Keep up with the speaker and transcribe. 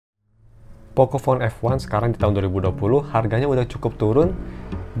Pocophone F1 sekarang di tahun 2020 harganya udah cukup turun,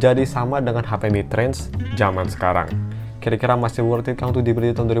 jadi sama dengan HP mid-range zaman sekarang. Kira-kira masih worth it kan untuk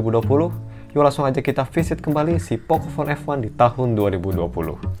dibeli di tahun 2020? Yuk langsung aja kita visit kembali si Pocophone F1 di tahun 2020.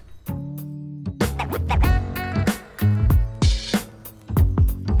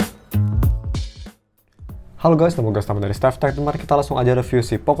 Halo guys, nama gue Steff dari Steff Tech, dan mari kita langsung aja review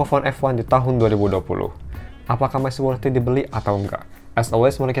si Pocophone F1 di tahun 2020. Apakah masih worth it dibeli atau enggak? As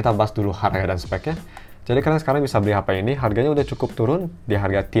always, mari kita bahas dulu harga dan speknya. Jadi kalian sekarang bisa beli HP ini, harganya udah cukup turun di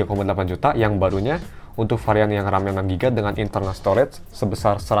harga 3,8 juta yang barunya untuk varian yang RAM-nya 6GB dengan internal storage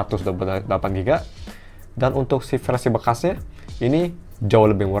sebesar 128GB. Dan untuk si versi bekasnya, ini jauh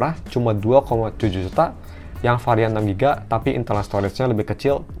lebih murah, cuma 2,7 juta. Yang varian 6GB tapi internal storage-nya lebih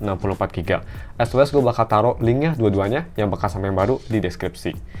kecil 64GB. As always, gue bakal taruh linknya dua-duanya, yang bekas sama yang baru, di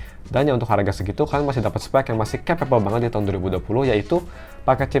deskripsi. Dan ya untuk harga segitu, kalian masih dapat spek yang masih capable banget di tahun 2020, yaitu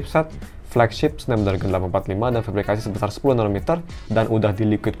pakai chipset flagship Snapdragon 845 dan fabrikasi sebesar 10nm dan udah di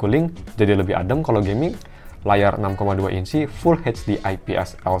liquid cooling, jadi lebih adem kalau gaming. Layar 6,2 inci, Full HD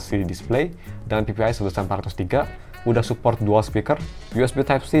IPS LCD display, dan PPI sebesar 403, udah support dual speaker, USB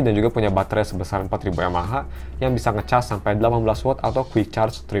Type-C, dan juga punya baterai sebesar 4000 mAh yang bisa ngecas sampai 18 watt atau quick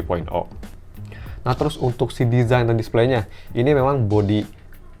charge 3.0. Nah terus untuk si desain dan displaynya, ini memang body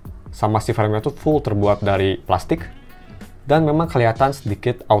sama si frame-nya tuh full terbuat dari plastik, dan memang kelihatan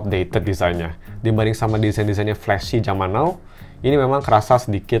sedikit outdated desainnya. Dibanding sama desain-desainnya flashy zaman now, ini memang kerasa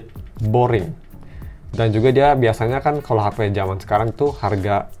sedikit boring. Dan juga dia biasanya kan kalau HP zaman sekarang tuh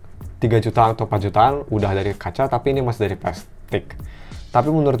harga 3 jutaan atau 4 jutaan udah dari kaca, tapi ini masih dari plastik. Tapi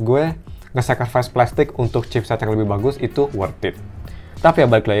menurut gue, nge-sacrifice plastik untuk chipset yang lebih bagus itu worth it. Tapi ya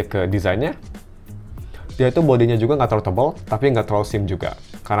balik lagi ke desainnya, dia itu bodinya juga nggak terlalu tebal, tapi nggak terlalu slim juga.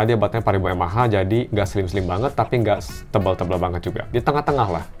 Karena dia baterainya 4000 mAh, jadi nggak slim-slim banget, tapi nggak tebal-tebal banget juga. Di tengah-tengah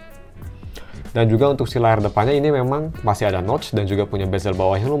lah. Dan juga untuk si layar depannya ini memang masih ada notch, dan juga punya bezel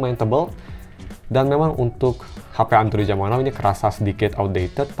bawah yang lumayan tebal. Dan memang untuk HP Android zaman now ini kerasa sedikit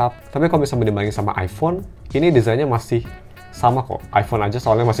outdated, tapi kalau misalnya dibandingin sama iPhone, ini desainnya masih sama kok. iPhone aja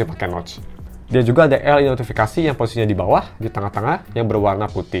soalnya masih pakai notch. Dia juga ada LI notifikasi yang posisinya di bawah, di tengah-tengah, yang berwarna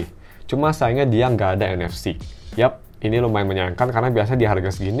putih. Cuma sayangnya dia nggak ada NFC. Yap, ini lumayan menyayangkan karena biasa di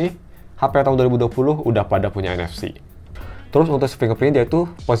harga segini, HP tahun 2020 udah pada punya NFC. Terus untuk fingerprint dia itu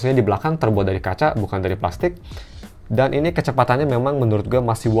posisinya di belakang, terbuat dari kaca, bukan dari plastik. Dan ini kecepatannya memang menurut gue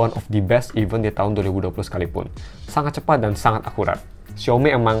masih one of the best even di tahun 2020 sekalipun. Sangat cepat dan sangat akurat.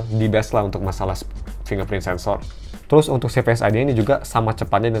 Xiaomi emang the best lah untuk masalah fingerprint sensor. Terus untuk Face ID ini juga sama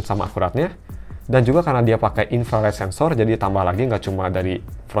cepatnya dan sama akuratnya. Dan juga karena dia pakai infrared sensor, jadi tambah lagi nggak cuma dari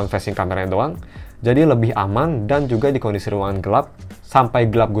front facing kameranya doang. Jadi lebih aman, dan juga di kondisi ruangan gelap, sampai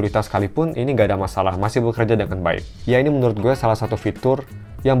gelap gurita sekalipun, ini nggak ada masalah, masih bekerja dengan baik. Ya ini menurut gue salah satu fitur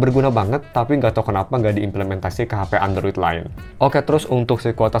yang berguna banget, tapi nggak tahu kenapa nggak diimplementasi ke HP Android lain. Oke, terus untuk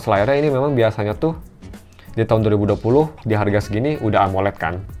si kualitas layarnya ini memang biasanya tuh di tahun 2020 di harga segini udah AMOLED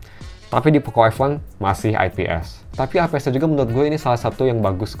kan. Tapi di Poco F1 masih IPS. Tapi IPS-nya juga menurut gue ini salah satu yang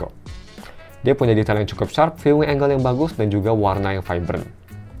bagus kok. Dia punya detail yang cukup sharp, viewing angle yang bagus, dan juga warna yang vibrant.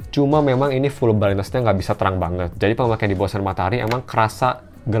 Cuma memang ini full brightness-nya nggak bisa terang banget. Jadi pemakaian di bawah sinar matahari emang kerasa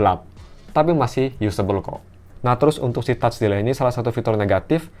gelap. Tapi masih usable kok. Nah terus untuk si touch delay ini salah satu fitur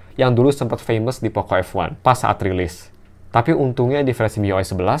negatif yang dulu sempat famous di Poco F1 pas saat rilis. Tapi untungnya di versi MIUI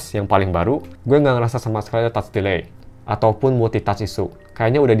 11 yang paling baru, gue nggak ngerasa sama sekali ada touch delay ataupun multi-touch issue.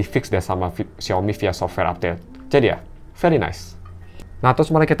 Kayaknya udah di fix deh sama Xiaomi via software update. Jadi ya, very nice. Nah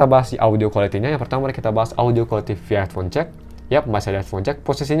terus mari kita bahas si audio quality-nya. Yang pertama mari kita bahas audio quality via headphone jack. Yap, masih ada headphone jack.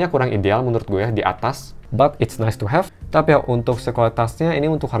 Posisinya kurang ideal menurut gue di atas, but it's nice to have. Tapi ya untuk sekualitasnya ini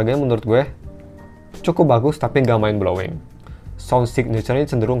untuk harganya menurut gue cukup bagus, tapi nggak mind-blowing. Sound signature-nya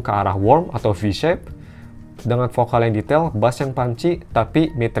cenderung ke arah warm atau V-shape, dengan vokal yang detail, bass yang punchy,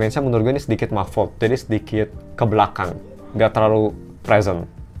 tapi mid-range-nya menurut gue ini sedikit muffled, jadi sedikit ke belakang, nggak terlalu present,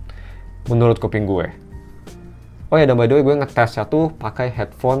 menurut kuping gue. Oh ya, dan by the way, gue ngetesnya tuh pakai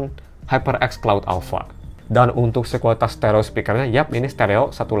headphone HyperX Cloud Alpha. Dan untuk sekualitas stereo speakernya, yap, ini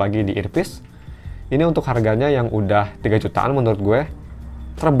stereo, satu lagi di earpiece. Ini untuk harganya yang udah 3 jutaan menurut gue,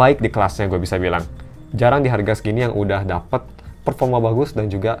 terbaik di kelasnya gue bisa bilang. Jarang di harga segini yang udah dapet performa bagus dan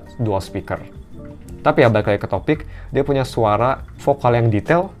juga dual speaker. Tapi ya balik lagi ke topik, dia punya suara vokal yang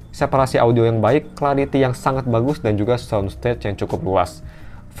detail, separasi audio yang baik, clarity yang sangat bagus, dan juga soundstage yang cukup luas.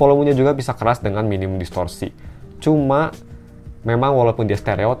 Volumenya juga bisa keras dengan minimum distorsi. Cuma memang walaupun dia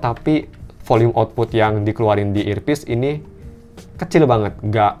stereo, tapi volume output yang dikeluarin di earpiece ini kecil banget,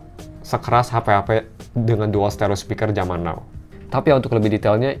 nggak sekeras HP-HP dengan dual stereo speaker zaman now. Tapi ya untuk lebih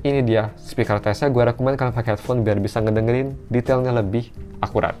detailnya, ini dia speaker testnya. Gue rekomen kalian pakai headphone biar bisa ngedengerin detailnya lebih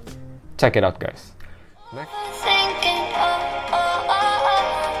akurat. Check it out guys. Next.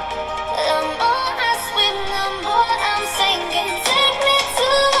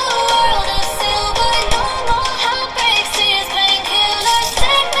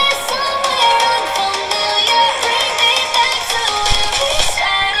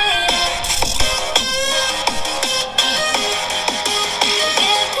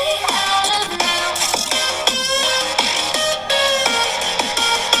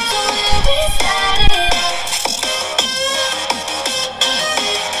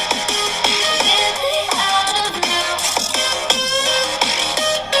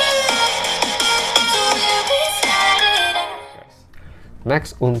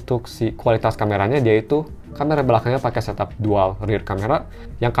 Next, untuk si kualitas kameranya, dia itu kamera belakangnya pakai setup dual rear camera,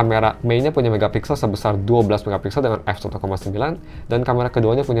 yang kamera mainnya punya megapiksel sebesar 12 megapiksel dengan f1.9, dan kamera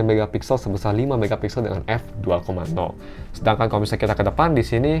keduanya punya megapiksel sebesar 5 megapiksel dengan f2.0. Sedangkan kalau misalnya kita ke depan, di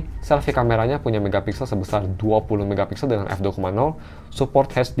sini selfie kameranya punya megapiksel sebesar 20 megapiksel dengan f2.0, support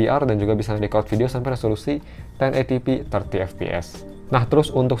HDR, dan juga bisa record video sampai resolusi 1080p 30 fps. Nah,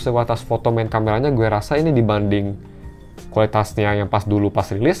 terus untuk kualitas foto main kameranya, gue rasa ini dibanding kualitasnya yang pas dulu pas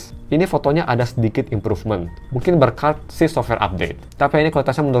rilis, ini fotonya ada sedikit improvement. Mungkin berkat si software update. Tapi ini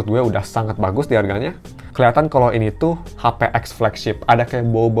kualitasnya menurut gue udah sangat bagus di harganya. Kelihatan kalau ini tuh HP X flagship. Ada kayak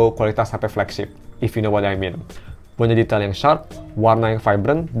bau-bau kualitas HP flagship, if you know what I mean. Punya detail yang sharp, warna yang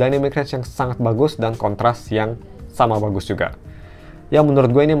vibrant, dynamic range yang sangat bagus, dan kontras yang sama bagus juga. Yang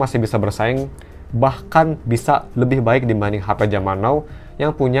menurut gue ini masih bisa bersaing, bahkan bisa lebih baik dibanding HP zaman now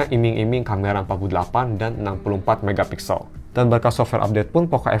yang punya iming-iming kamera 48 dan 64 megapiksel. Dan berkat software update pun,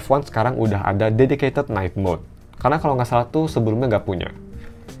 Poco F1 sekarang udah ada dedicated night mode. Karena kalau nggak salah tuh sebelumnya nggak punya.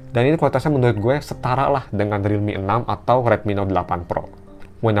 Dan ini kualitasnya menurut gue setara lah dengan Realme 6 atau Redmi Note 8 Pro.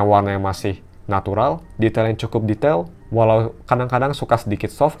 Punya warna yang masih natural, detail yang cukup detail, walau kadang-kadang suka sedikit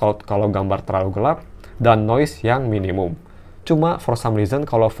soft kalau gambar terlalu gelap, dan noise yang minimum. Cuma for some reason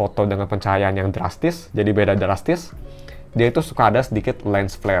kalau foto dengan pencahayaan yang drastis, jadi beda drastis, dia itu suka ada sedikit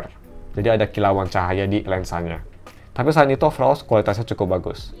lens flare. Jadi ada kilauan cahaya di lensanya. Tapi selain itu overall kualitasnya cukup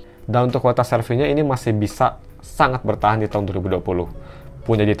bagus. Dan untuk kualitas selfie-nya ini masih bisa sangat bertahan di tahun 2020.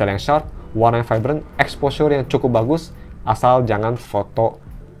 Punya detail yang sharp, warna yang vibrant, exposure yang cukup bagus, asal jangan foto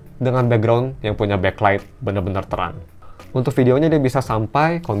dengan background yang punya backlight benar-benar terang. Untuk videonya dia bisa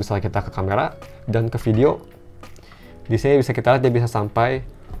sampai, kalau misalnya kita ke kamera dan ke video, di sini bisa kita lihat dia bisa sampai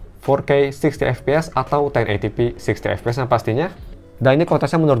 4K 60 fps atau 1080p 60 fps yang pastinya. Dan ini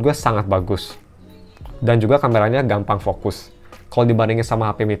kualitasnya menurut gue sangat bagus. Dan juga kameranya gampang fokus. Kalau dibandingin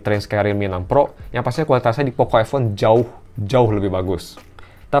sama HP mid-range kayak Realme 6 Pro, yang pastinya kualitasnya di Poco F1 jauh lebih bagus.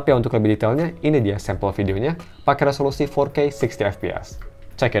 Tapi untuk lebih detailnya, ini dia sampel videonya pakai resolusi 4K 60 fps.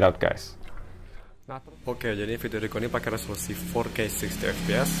 Check it out guys. Oke, jadi video record ini pakai resolusi 4K 60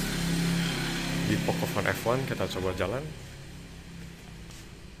 fps di Pocophone F1. Kita coba jalan.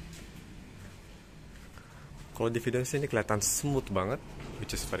 Kalau di video ini kelihatan smooth banget,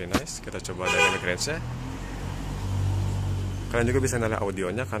 which is very nice. Kita coba dynamic range-nya. Kalian juga bisa nilai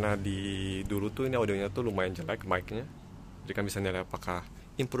audionya, karena di dulu tuh ini audionya tuh lumayan jelek mic-nya. Jadi kan bisa nilai apakah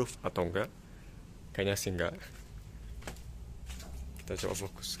improve atau enggak. Kayaknya sih enggak. Kita coba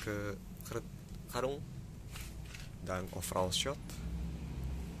fokus ke karung dan overall shot.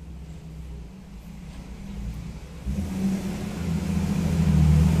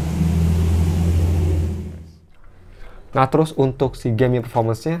 Nah, terus untuk si gaming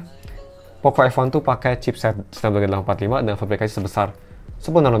performance-nya, Poco F1 tuh pakai chipset Snapdragon 845 dan fabrikasi sebesar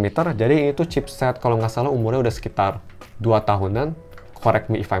 10 nanometer. Jadi ini tuh chipset kalau nggak salah umurnya udah sekitar 2 tahunan.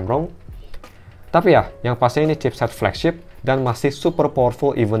 Correct me if I'm wrong. Tapi ya, yang pasti ini chipset flagship dan masih super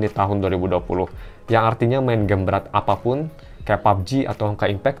powerful even di tahun 2020. Yang artinya main game berat apapun, kayak PUBG atau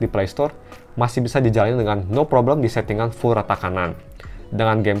Honkai Impact di Play Store, masih bisa dijalani dengan no problem di settingan full rata kanan.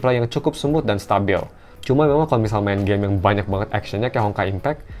 Dengan gameplay yang cukup smooth dan stabil. Cuma memang kalau misal main game yang banyak banget actionnya kayak Honkai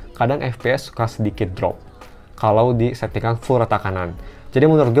Impact, kadang FPS suka sedikit drop kalau di settingan full rata kanan. Jadi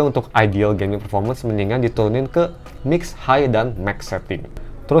menurut gue untuk ideal gaming performance mendingan diturunin ke mix high dan max setting.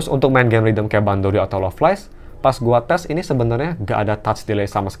 Terus untuk main game rhythm kayak Bandori atau Love Lies, pas gua tes ini sebenarnya gak ada touch delay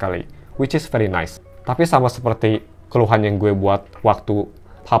sama sekali, which is very nice. Tapi sama seperti keluhan yang gue buat waktu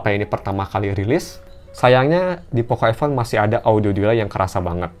HP ini pertama kali rilis, sayangnya di Poco F1 masih ada audio delay yang kerasa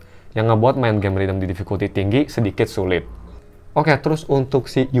banget, yang ngebuat main game rhythm di difficulty tinggi sedikit sulit. Oke, terus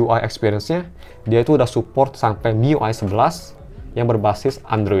untuk si UI experience-nya, dia itu udah support sampai MIUI 11 yang berbasis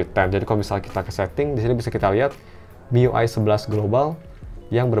Android 10. Jadi kalau misalnya kita ke setting, di sini bisa kita lihat MIUI 11 global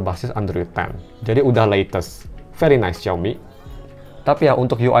yang berbasis Android 10. Jadi udah latest. Very nice Xiaomi. Tapi ya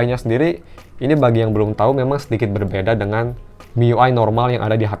untuk UI-nya sendiri, ini bagi yang belum tahu memang sedikit berbeda dengan MIUI normal yang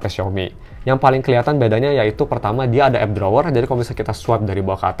ada di HP Xiaomi. Yang paling kelihatan bedanya yaitu pertama dia ada app drawer, jadi kalau misalnya kita swipe dari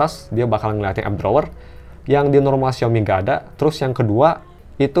bawah ke atas, dia bakal ngeliatin app drawer yang di normal Xiaomi nggak ada. Terus yang kedua,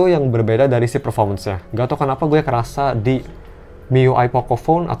 itu yang berbeda dari si performance-nya. Gak tau kenapa gue kerasa di MIUI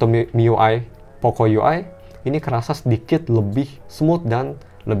Pocophone atau MIUI Poco UI, ini kerasa sedikit lebih smooth dan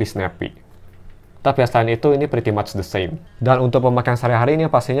lebih snappy. Tapi selain itu, ini pretty much the same. Dan untuk pemakaian sehari-hari ini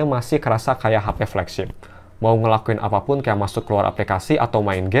pastinya masih kerasa kayak HP flagship. Mau ngelakuin apapun kayak masuk keluar aplikasi atau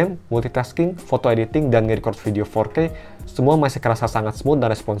main game, multitasking, foto editing, dan nge-record video 4K, semua masih kerasa sangat smooth dan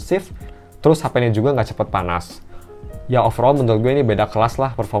responsif. Terus HP-nya juga nggak cepet panas. Ya overall menurut gue ini beda kelas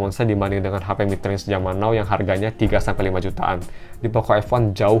lah performance-nya dibanding dengan HP mid-range zaman now yang harganya 3-5 jutaan. Di Poco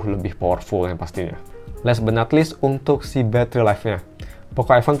F1 jauh lebih powerful yang pastinya. Last but not least, untuk si battery life-nya.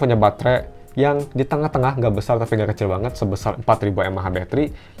 Poco F1 punya baterai yang di tengah-tengah, nggak besar tapi nggak kecil banget, sebesar 4000 mAh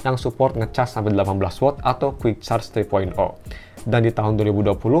baterai yang support ngecas sampai 18 watt atau quick charge 3.0. Dan di tahun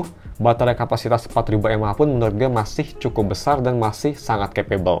 2020, baterai kapasitas 4000 mAh pun menurut gue masih cukup besar dan masih sangat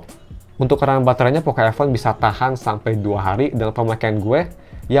capable. Untuk ukuran baterainya, Poco F1 bisa tahan sampai 2 hari dengan pemakaian gue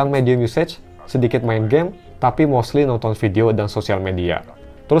yang medium usage, sedikit main game, tapi mostly nonton video dan sosial media.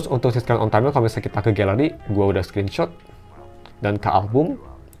 Terus untuk screen on time-nya, kalau misalnya kita ke gallery, gue udah screenshot, dan ke album,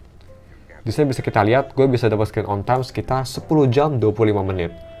 di sini bisa kita lihat, gue bisa dapat screen on time sekitar 10 jam 25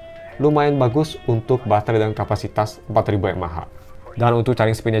 menit. Lumayan bagus untuk baterai dan kapasitas 4000 mAh. Dan untuk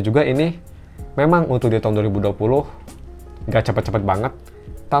charging speed-nya juga ini, memang untuk di tahun 2020, nggak cepet-cepet banget,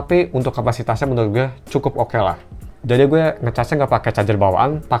 tapi untuk kapasitasnya menurut gue cukup oke lah. Jadi gue ngecasnya nggak pakai charger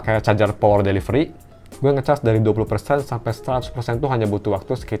bawaan, pakai charger power delivery. Gue ngecas dari 20% sampai 100% tuh hanya butuh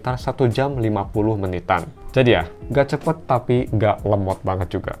waktu sekitar 1 jam 50 menitan. Jadi ya, nggak cepet tapi nggak lemot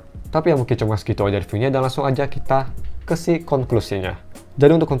banget juga. Tapi ya mungkin cuma segitu aja reviewnya dan langsung aja kita ke si konklusinya.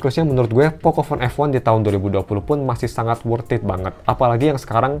 Jadi untuk konklusinya menurut gue Pocophone F1 di tahun 2020 pun masih sangat worth it banget. Apalagi yang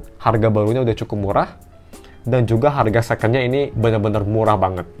sekarang harga barunya udah cukup murah dan juga harga secondnya ini bener-bener murah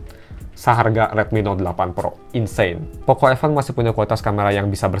banget. Seharga Redmi Note 8 Pro. Insane. Poco F1 masih punya kualitas kamera yang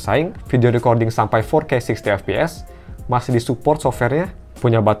bisa bersaing, video recording sampai 4K 60fps, masih disupport softwarenya,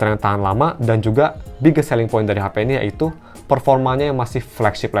 punya baterai yang tahan lama, dan juga biggest selling point dari HP ini yaitu performanya yang masih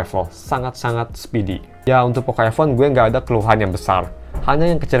flagship level, sangat-sangat speedy. Ya untuk Poco F1 gue nggak ada keluhan yang besar, hanya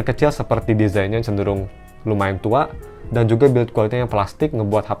yang kecil-kecil seperti desainnya yang cenderung lumayan tua, dan juga build quality yang plastik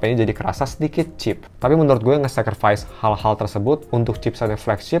ngebuat HP ini jadi kerasa sedikit cheap. Tapi menurut gue nge-sacrifice hal-hal tersebut untuk chipset yang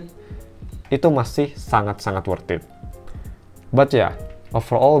flagship, itu masih sangat-sangat worth it. But ya,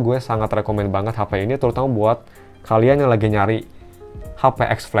 overall gue sangat rekomen banget HP ini, terutama buat kalian yang lagi nyari HP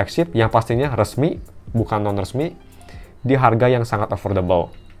X flagship yang pastinya resmi, bukan non-resmi, di harga yang sangat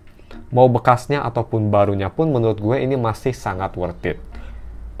affordable. Mau bekasnya ataupun barunya pun menurut gue ini masih sangat worth it.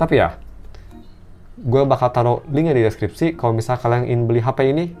 Tapi ya, gue bakal taruh linknya di deskripsi kalau misalnya kalian ingin beli HP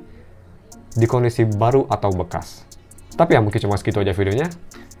ini di kondisi baru atau bekas. Tapi ya mungkin cuma segitu aja videonya.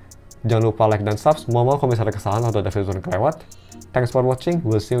 Jangan lupa like dan subscribe. Mau kalau misalnya ada kesalahan atau ada video yang kelewat. Thanks for watching.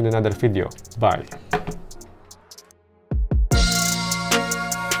 We'll see you in another video. Bye.